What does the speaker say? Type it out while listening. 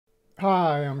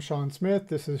Hi, I'm Sean Smith.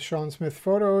 This is Sean Smith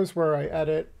Photos, where I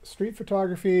edit street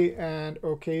photography and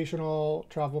occasional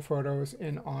travel photos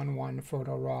in On1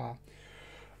 Photo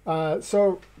Raw.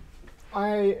 So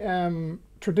I am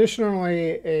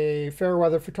traditionally a fair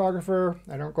weather photographer.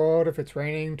 I don't go out if it's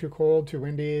raining, too cold, too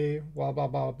windy, blah, blah,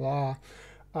 blah, blah.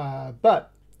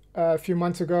 But a few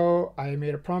months ago, I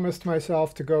made a promise to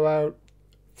myself to go out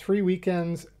 3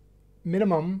 weekends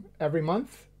minimum every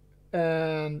month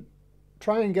and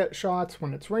try and get shots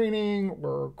when it's raining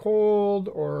or cold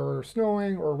or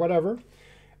snowing or whatever.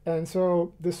 And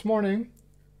so this morning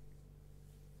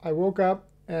I woke up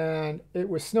and it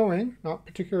was snowing, not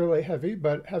particularly heavy,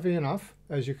 but heavy enough,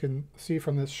 as you can see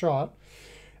from this shot.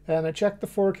 And I checked the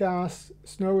forecast.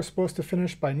 Snow was supposed to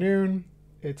finish by noon.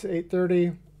 It's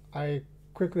 8:30. I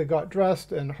quickly got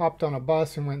dressed and hopped on a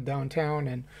bus and went downtown,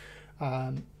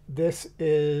 and this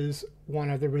is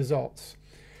one of the results.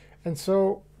 And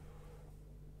so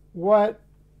what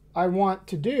I want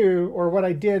to do, or what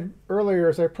I did earlier,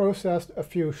 is I processed a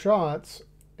few shots,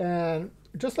 and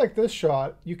just like this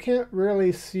shot, you can't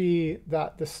really see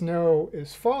that the snow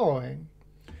is falling,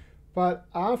 but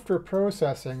after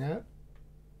processing it,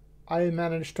 I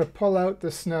managed to pull out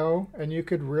the snow and you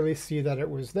could really see that it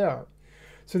was there.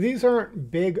 So these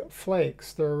aren't big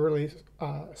flakes, they're really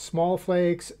small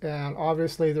flakes, and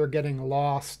obviously they're getting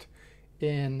lost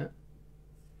in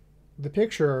the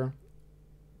picture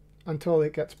until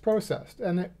it gets processed.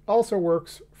 And it also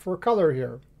works for color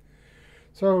here.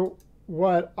 So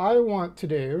what I want to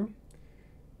do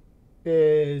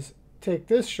is take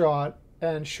this shot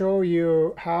and show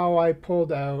you how I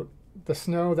pulled out the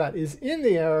snow that is in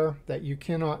the air that you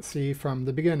cannot see from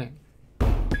the beginning.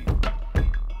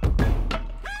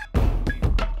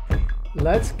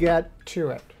 Let's get to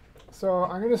it. So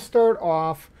I'm going to start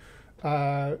off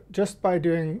just by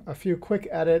doing a few quick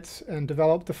edits and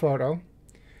develop the photo.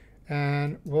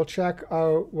 And we'll check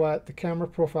out what the camera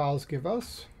profiles give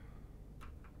us.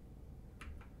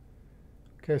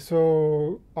 Okay,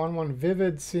 so On1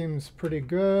 Vivid seems pretty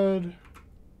good.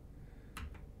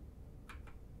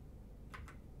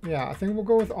 Yeah, I think we'll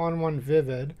go with On1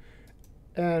 Vivid.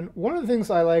 And one of the things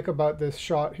I like about this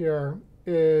shot here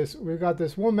is we've got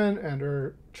this woman and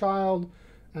her child,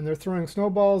 and they're throwing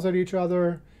snowballs at each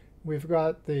other. We've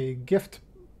got the gift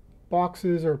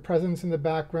boxes or presents in the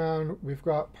background. We've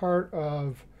got part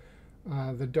of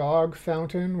the dog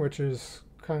fountain, which is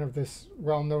kind of this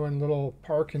well-known little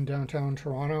park in downtown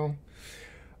Toronto.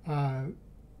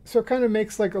 So it kind of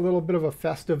makes like a little bit of a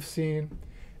festive scene.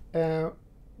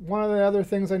 One of the other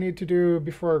things I need to do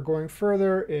before going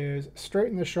further is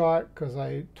straighten the shot, because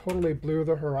I totally blew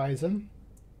the horizon.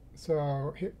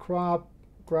 So hit crop,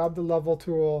 grab the level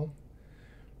tool,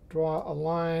 draw a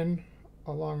line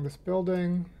along this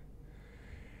building.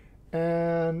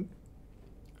 And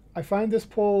I find this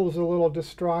pole is a little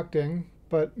distracting,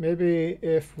 but maybe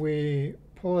if we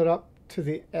pull it up to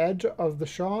the edge of the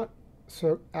shot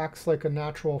so it acts like a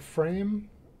natural frame,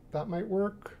 that might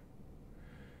work.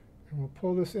 And we'll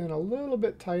pull this in a little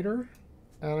bit tighter,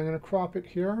 and I'm going to crop it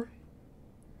here.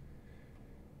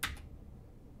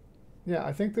 Yeah,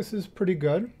 I think this is pretty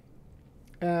good.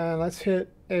 And let's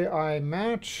hit AI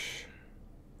match.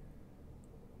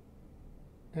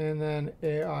 And then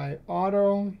AI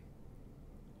Auto,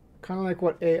 kind of like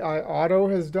what AI Auto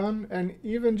has done. And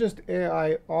even just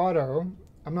AI Auto,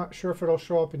 I'm not sure if it'll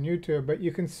show up in YouTube, but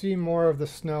you can see more of the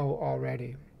snow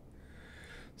already.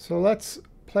 So let's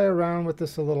play around with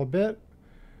this a little bit.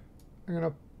 I'm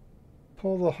going to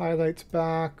pull the highlights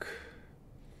back,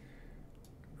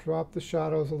 drop the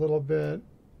shadows a little bit,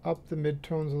 up the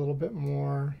midtones a little bit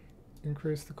more,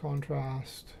 increase the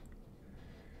contrast.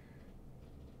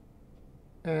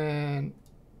 And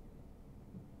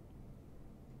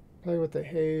play with the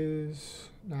haze.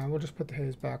 No, we'll just put the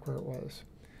haze back where it was.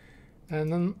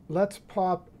 And then let's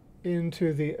pop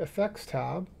into the effects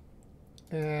tab.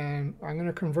 And I'm going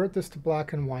to convert this to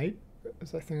black and white,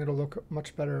 because I think it'll look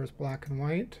much better as black and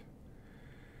white.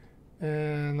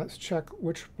 And let's check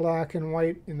which black and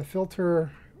white in the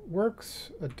filter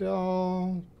works.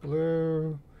 Adele,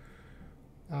 blue.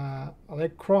 I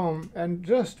like chrome. And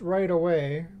just right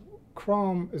away,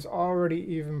 Chrome is already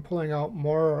even pulling out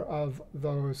more of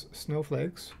those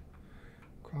snowflakes.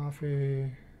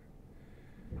 Coffee,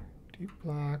 deep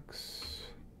blacks,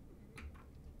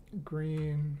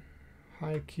 green,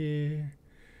 high key.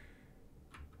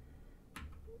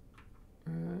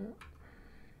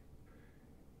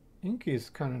 Inky is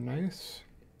kind of nice.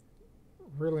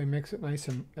 Really makes it nice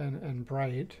and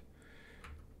bright.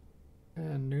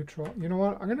 And neutral. You know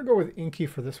what? I'm going to go with inky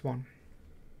for this one.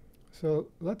 So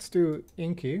let's do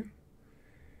inky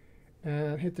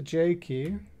and hit the J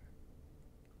key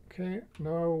Okay,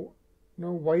 no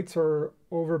whites are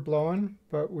overblown,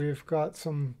 but we've got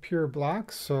some pure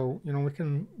blacks, so you know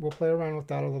we'll play around with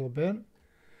that a little bit.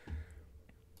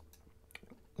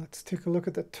 Let's take a look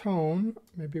at the tone.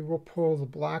 Maybe we'll pull the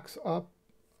blacks up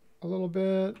a little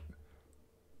bit.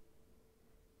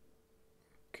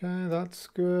 Okay, that's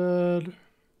good.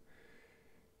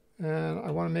 And I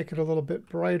want to make it a little bit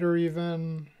brighter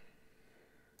even.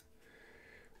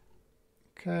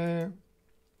 Okay.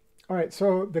 All right,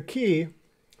 so the key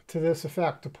to this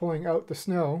effect, to pulling out the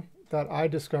snow, that I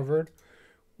discovered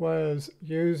was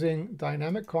using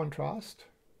dynamic contrast.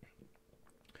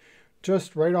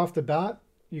 Just right off the bat,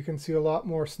 you can see a lot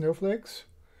more snowflakes.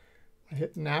 I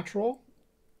hit natural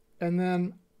and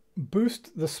then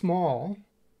boost the small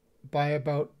by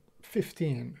about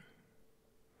 15.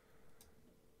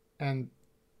 And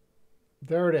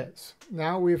there it is.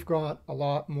 Now we've got a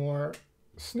lot more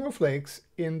snowflakes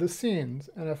in the scenes.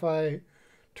 And if I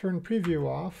turn preview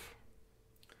off,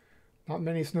 not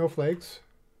many snowflakes,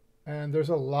 and there's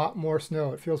a lot more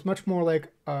snow. It feels much more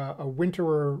like a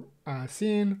winter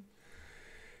scene.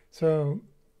 So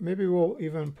maybe we'll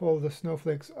even pull the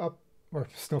snowflakes up, or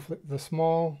the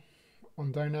small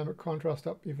on dynamic contrast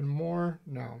up even more.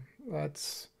 No,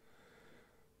 let's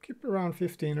keep it around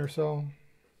 15 or so.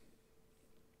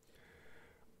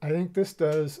 I think this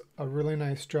does a really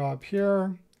nice job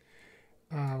here.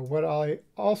 What I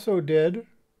also did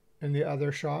in the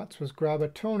other shots was grab a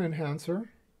tone enhancer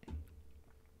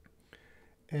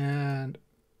and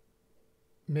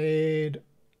made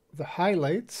the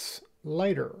highlights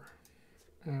lighter.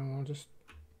 And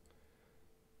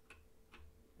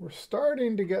we're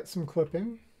starting to get some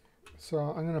clipping. So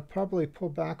I'm going to probably pull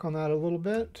back on that a little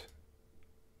bit.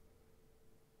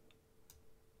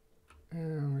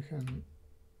 And we can...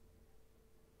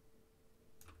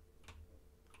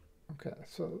 Okay,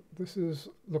 so this is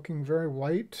looking very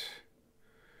white.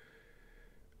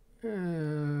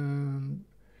 And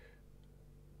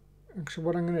actually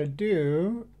what I'm going to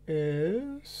do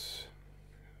is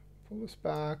pull this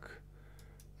back.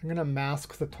 I'm going to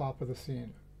mask the top of the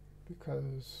scene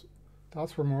because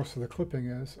that's where most of the clipping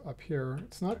is, up here.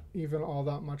 It's not even all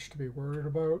that much to be worried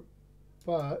about,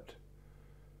 but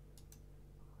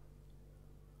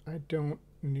I don't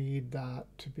need that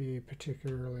to be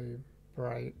particularly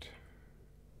bright.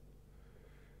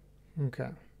 Okay,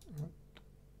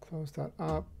 close that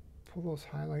up, pull those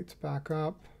highlights back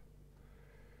up,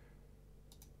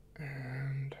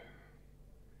 and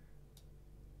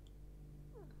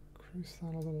increase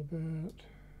that a little bit.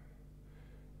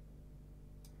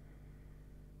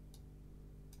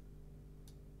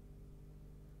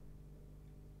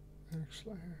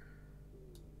 Actually,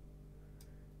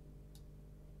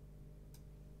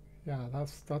 yeah,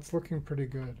 that's looking pretty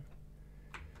good.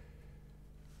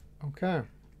 Okay,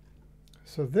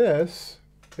 so this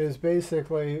is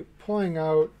basically pulling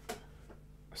out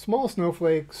small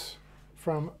snowflakes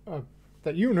from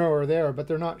that you know are there, but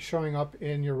they're not showing up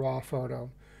in your raw photo.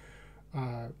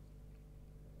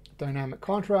 Dynamic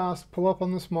contrast, pull up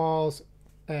on the smalls,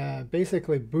 and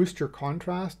basically boost your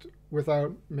contrast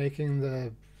without making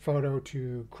the photo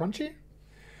too crunchy.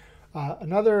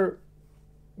 Another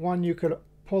one you could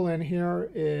pull in here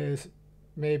is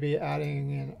maybe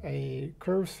adding in a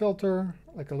curves filter,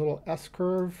 like a little S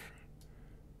curve,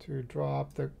 to draw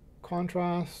up the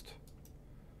contrast.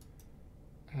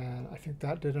 And I think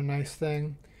that did a nice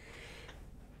thing.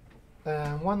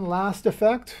 And one last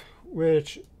effect,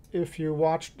 which if you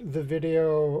watched the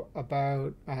video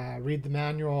about read the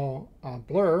manual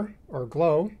blur or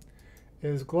glow,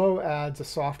 is glow adds a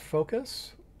soft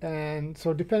focus. And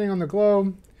so depending on the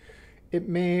glow, it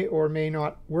may or may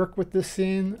not work with this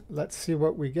scene. Let's see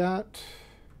what we get.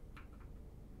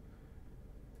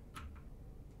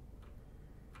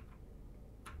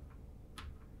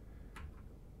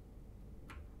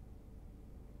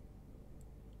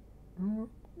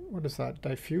 What is that?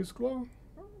 Diffuse glow?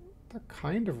 That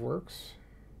kind of works.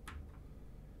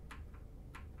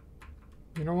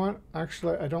 You know what?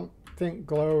 Actually, I don't think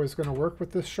glow is going to work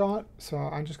with this shot, so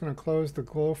I'm just going to close the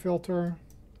glow filter.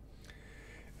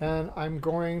 And I'm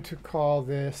going to call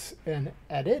this an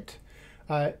edit.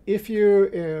 If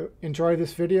you enjoy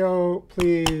this video,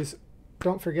 please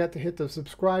don't forget to hit the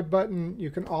subscribe button. You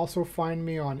can also find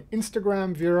me on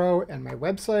Instagram, Vero, and my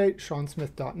website,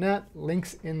 seansmith.net.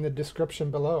 Links in the description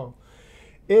below.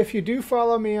 If you do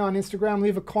follow me on Instagram,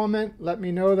 leave a comment. Let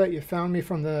me know that you found me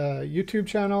from the YouTube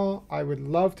channel. I would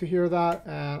love to hear that,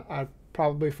 and I'd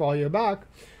probably follow you back.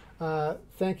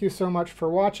 Thank you so much for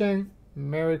watching.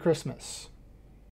 Merry Christmas.